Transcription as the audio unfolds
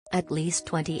At least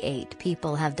 28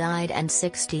 people have died and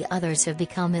 60 others have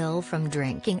become ill from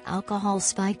drinking alcohol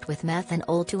spiked with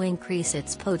methanol to increase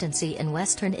its potency in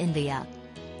western India.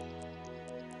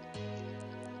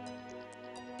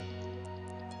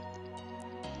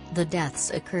 The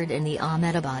deaths occurred in the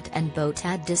Ahmedabad and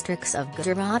Botad districts of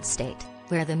Gujarat state,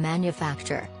 where the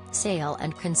manufacture, sale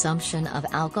and consumption of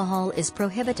alcohol is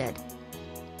prohibited.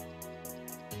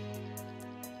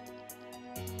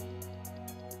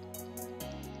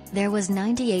 There was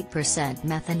 98%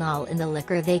 methanol in the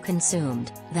liquor they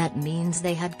consumed. That means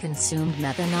they had consumed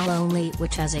methanol only,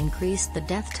 which has increased the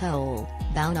death toll,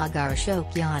 Bhavnagar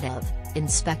Ashok Yadav,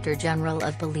 Inspector General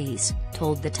of Police,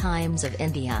 told the Times of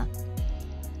India.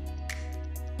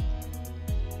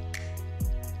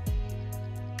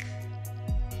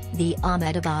 The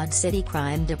Ahmedabad City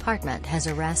Crime Department has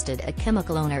arrested a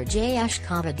chemical owner Jayesh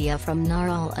Kavadia from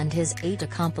Naral and his 8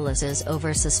 accomplices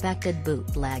over suspected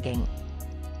bootlegging.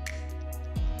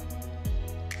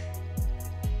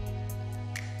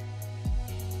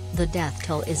 The death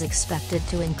toll is expected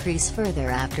to increase further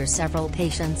after several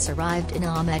patients arrived in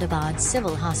Ahmedabad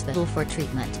Civil Hospital for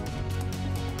treatment.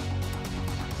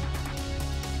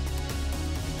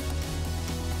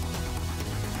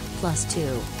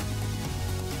 +2.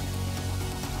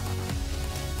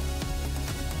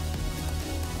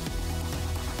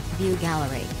 View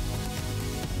gallery.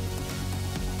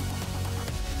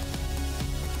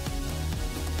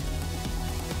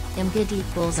 IMGD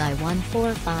equals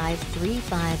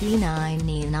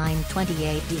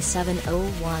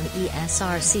I14535E9E928E701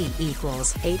 ESRC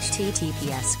equals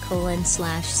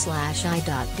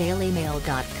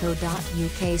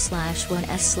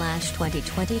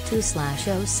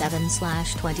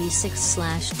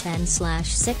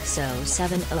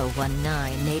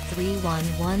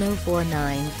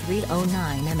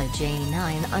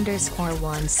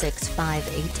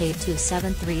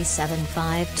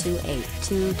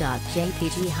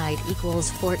imaj9_16588273528.2.jpg height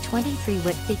equals 423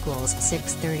 width equals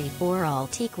 634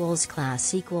 alt equals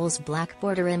class equals black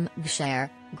border img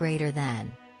share, greater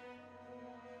than.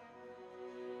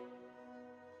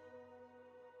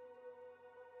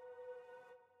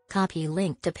 Copy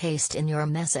link to paste in your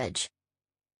message.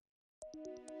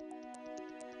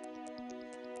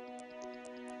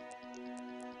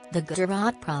 The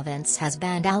Gujarat province has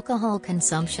banned alcohol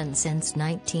consumption since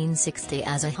 1960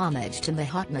 as a homage to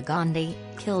Mahatma Gandhi,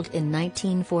 killed in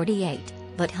 1948,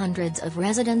 but hundreds of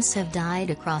residents have died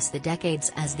across the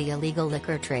decades as the illegal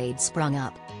liquor trade sprung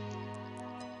up.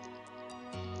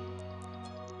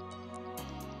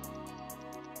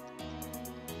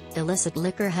 Illicit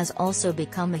liquor has also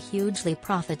become a hugely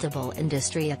profitable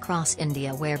industry across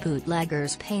India, where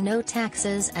bootleggers pay no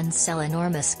taxes and sell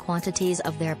enormous quantities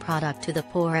of their product to the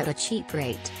poor at a cheap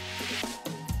rate.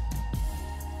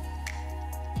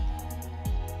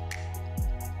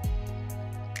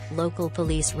 Local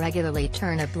police regularly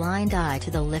turn a blind eye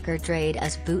to the liquor trade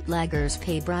as bootleggers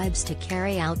pay bribes to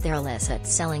carry out their illicit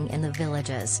selling in the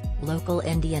villages, local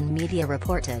Indian media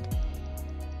reported.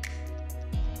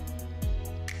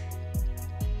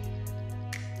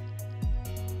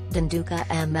 Dhanduka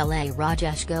MLA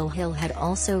Rajesh Gohil had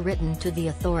also written to the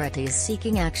authorities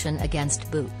seeking action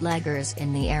against bootleggers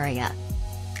in the area.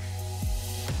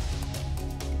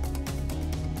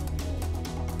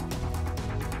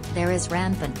 There is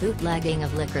rampant bootlegging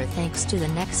of liquor thanks to the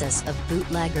nexus of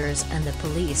bootleggers and the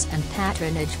police and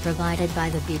patronage provided by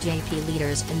the BJP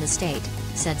leaders in the state,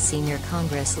 said senior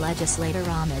Congress legislator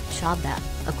Amit Chabda,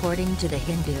 according to The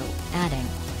Hindu, adding,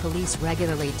 police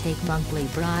regularly take monthly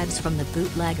bribes from the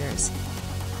bootleggers.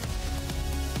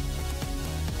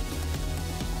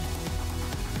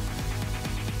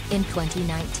 In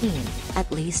 2019,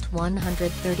 at least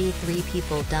 133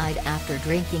 people died after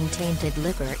drinking tainted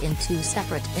liquor in 2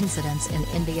 separate incidents in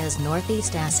India's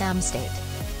northeast Assam state.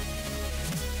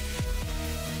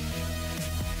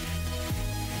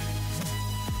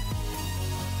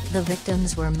 The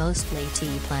victims were mostly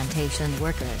tea plantation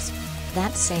workers.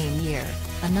 That same year,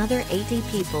 another 80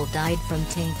 people died from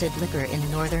tainted liquor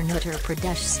in northern Uttar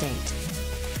Pradesh state.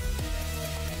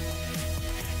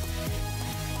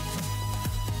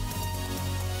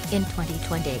 In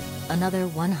 2020, another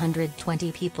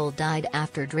 120 people died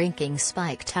after drinking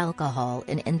spiked alcohol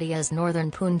in India's northern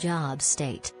Punjab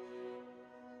state.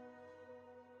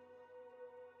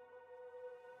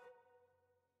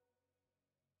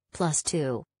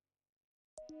 +2.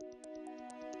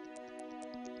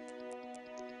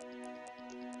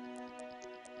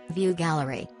 View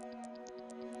gallery.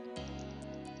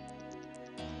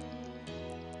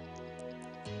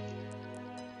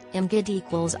 Imgid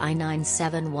equals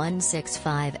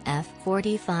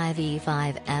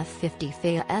I97165F45E5F50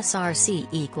 FA SRC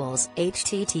equals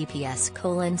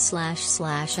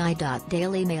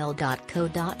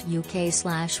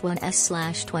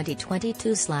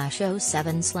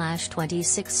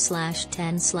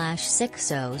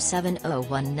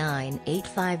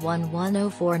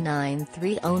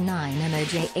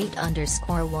image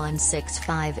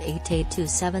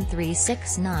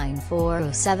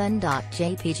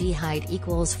A8_1658827369407.jpg height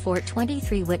equals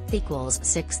 423 width equals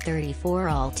 634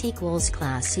 alt equals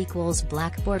class equals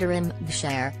black border img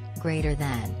share greater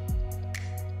than.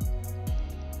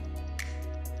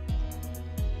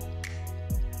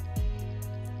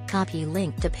 Copy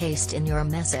link to paste in your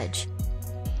message.